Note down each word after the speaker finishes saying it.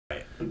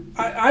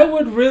I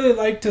would really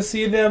like to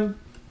see them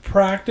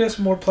practice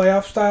more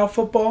playoff-style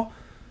football,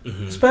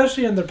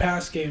 especially in their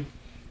pass game.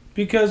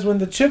 Because when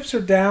the chips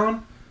are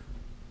down,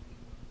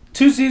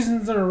 2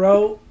 seasons in a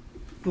row,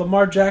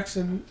 Lamar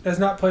Jackson has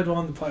not played well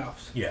in the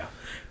playoffs. Yeah.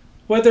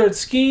 Whether it's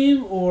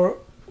scheme or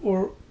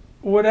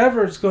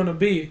whatever it's going to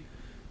be,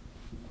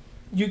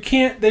 you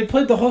can't. They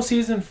played the whole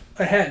season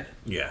ahead.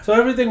 Yeah. So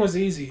everything was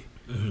easy.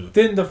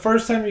 Then the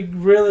first time you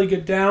really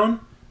get down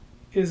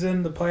is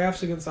in the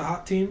playoffs against a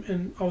hot team,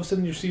 and all of a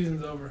sudden your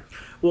season's over.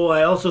 Well,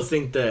 I also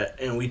think that,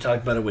 and we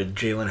talked about it with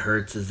Jalen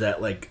Hurts, is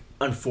that, like,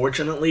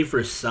 unfortunately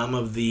for some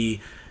of the,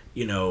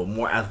 you know,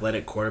 more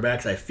athletic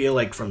quarterbacks, I feel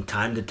like from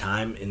time to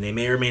time, and they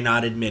may or may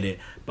not admit it,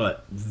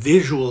 but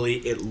visually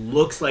it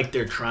looks like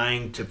they're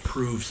trying to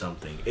prove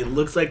something. It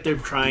looks like they're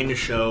trying to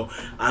show,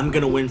 I'm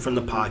going to win from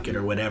the pocket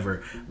or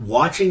whatever.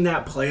 Watching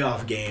that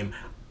playoff game,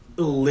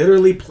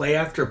 literally play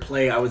after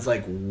play, I was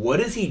like, what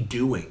is he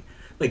doing?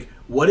 Like,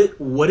 what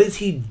is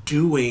he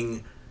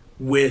doing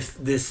with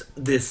this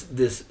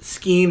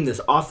scheme, this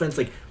offense?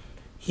 Like,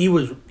 he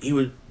was.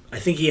 I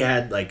think he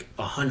had like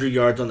 100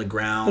 yards on the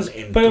ground,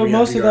 but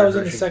most of that was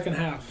in the second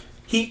half.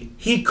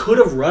 He could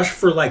have rushed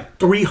for like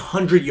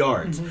 300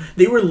 yards.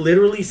 They were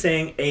literally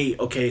saying, "Hey,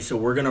 okay, so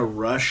we're gonna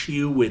rush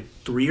you with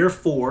 3 or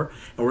 4,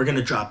 and we're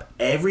gonna drop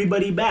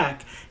everybody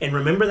back. And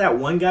remember that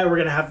one guy we're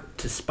gonna have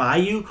to spy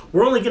you.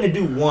 We're only gonna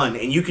do 1,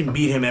 and you can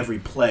beat him every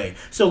play."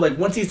 So like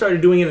once he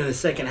started doing it in the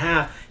second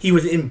half, he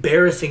was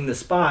embarrassing the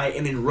spy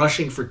and then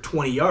rushing for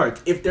 20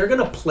 yards. If they're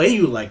gonna play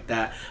you like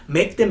that,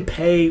 make them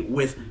pay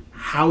with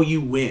how you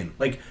win.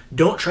 Like,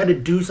 don't try to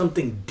do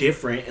something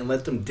different and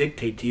let them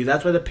dictate to you.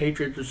 That's why the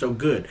Patriots are so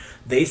good.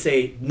 They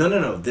say,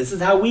 no, this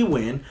is how we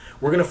win.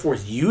 We're going to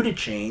force you to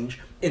change,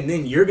 and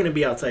then you're going to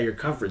be outside your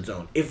comfort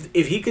zone.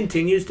 If he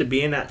continues to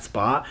be in that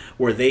spot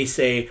where they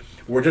say,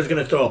 we're just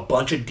going to throw a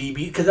bunch of DBs,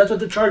 because that's what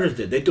the Chargers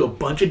did. They threw a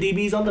bunch of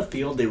DBs on the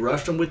field. They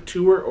rushed them with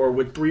 2 or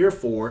with 3 or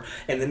 4,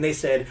 and then they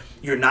said,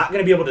 you're not going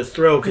to be able to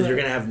throw because you're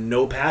going to have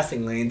no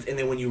passing lanes, and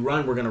then when you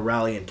run, we're going to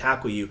rally and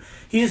tackle you.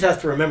 He just has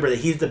to remember that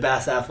he's the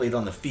best athlete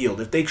on the field.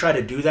 If they try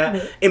to do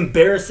that,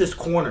 embarrass this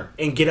corner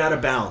and get out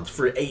of bounds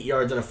for 8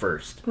 yards and a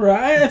first.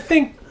 Right. I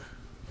think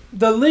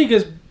the league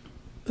is,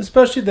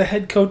 especially the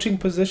head coaching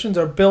positions,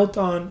 are built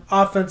on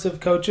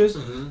offensive coaches.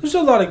 There's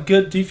a lot of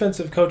good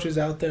defensive coaches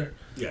out there.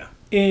 Yeah.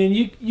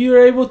 And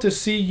you're able to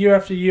see year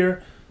after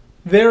year,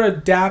 they're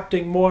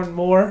adapting more and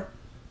more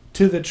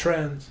to the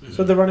trends.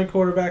 So the running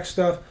quarterback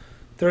stuff,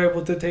 they're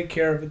able to take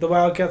care of it. The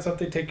Wildcat stuff,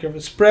 they take care of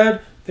it. Spread,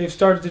 they've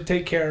started to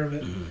take care of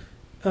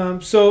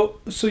it.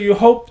 So you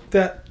hope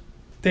that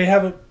they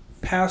haven't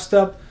passed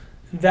up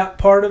that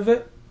part of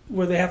it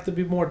where they have to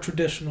be more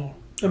traditional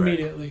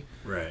immediately.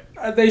 Right.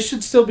 They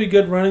should still be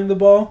good running the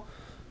ball,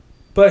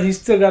 but he's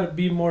still got to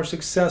be more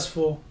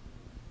successful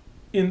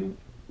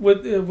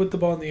with the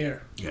ball in the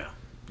air.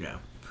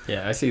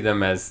 Yeah, I see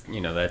them as,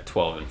 you know, that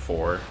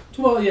 12-4.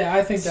 Well, yeah,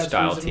 I think that's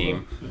style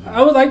reasonable. team.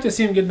 I would like to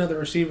see him get another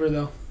receiver,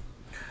 though.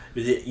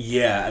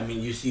 Yeah, I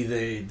mean, you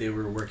see they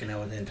were working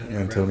out with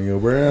Antonio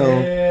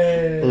Brown.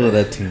 Yeah. Oh,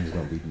 that team's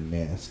going to be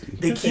nasty.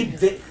 They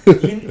keep...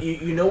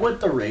 you know what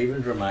the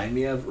Ravens remind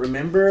me of?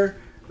 Remember,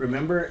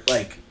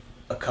 like,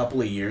 a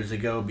couple of years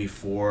ago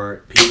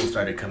before people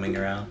started coming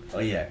around? Oh,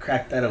 yeah,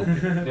 crack that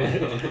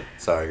open.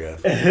 Sorry,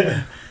 guys.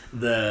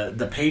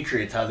 The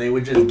Patriots, how they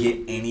would just get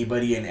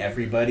anybody and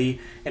everybody,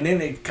 and then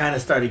they kind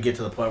of started to get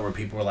to the point where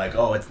people were like,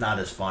 oh, it's not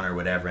as fun or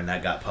whatever, and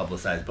that got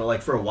publicized. But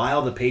like for a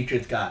while, the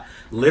Patriots got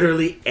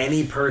literally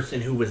any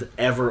person who was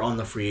ever on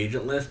the free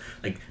agent list.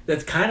 Like,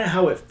 that's kind of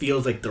how it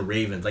feels like the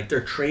Ravens. Like, they're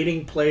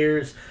trading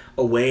players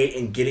away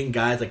and getting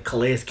guys like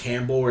Calais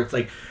Campbell, where it's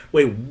like,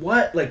 wait,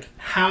 what? Like,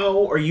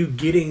 how are you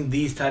getting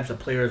these types of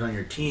players on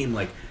your team?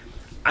 Like,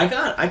 I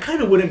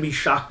kind of wouldn't be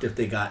shocked if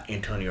they got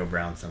Antonio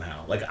Brown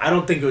somehow. Like, I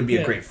don't think it would be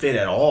a great fit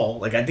at all.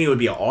 Like, I think it would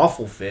be an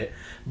awful fit.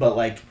 But,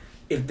 like,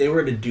 if they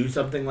were to do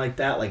something like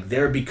that, like,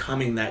 they're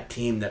becoming that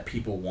team that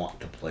people want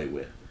to play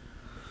with.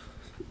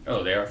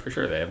 Oh, they are for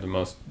sure. They have the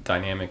most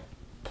dynamic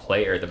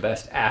player, the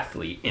best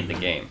athlete in the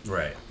game.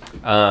 Right. They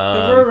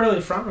were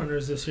really front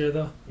runners this year,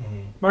 though.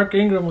 Mark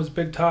Ingram was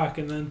big talk,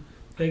 and then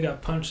they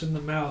got punched in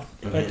the mouth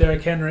by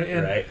Derrick Henry.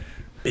 And right.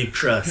 Big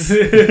trust.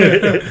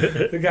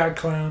 They got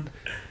clowned.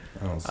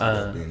 I don't see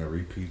that being a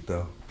repeat,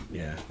 though.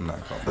 Yeah.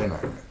 They're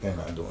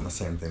not doing the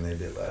same thing they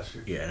did last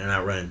year. Yeah, they're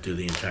not running through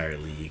the entire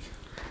league.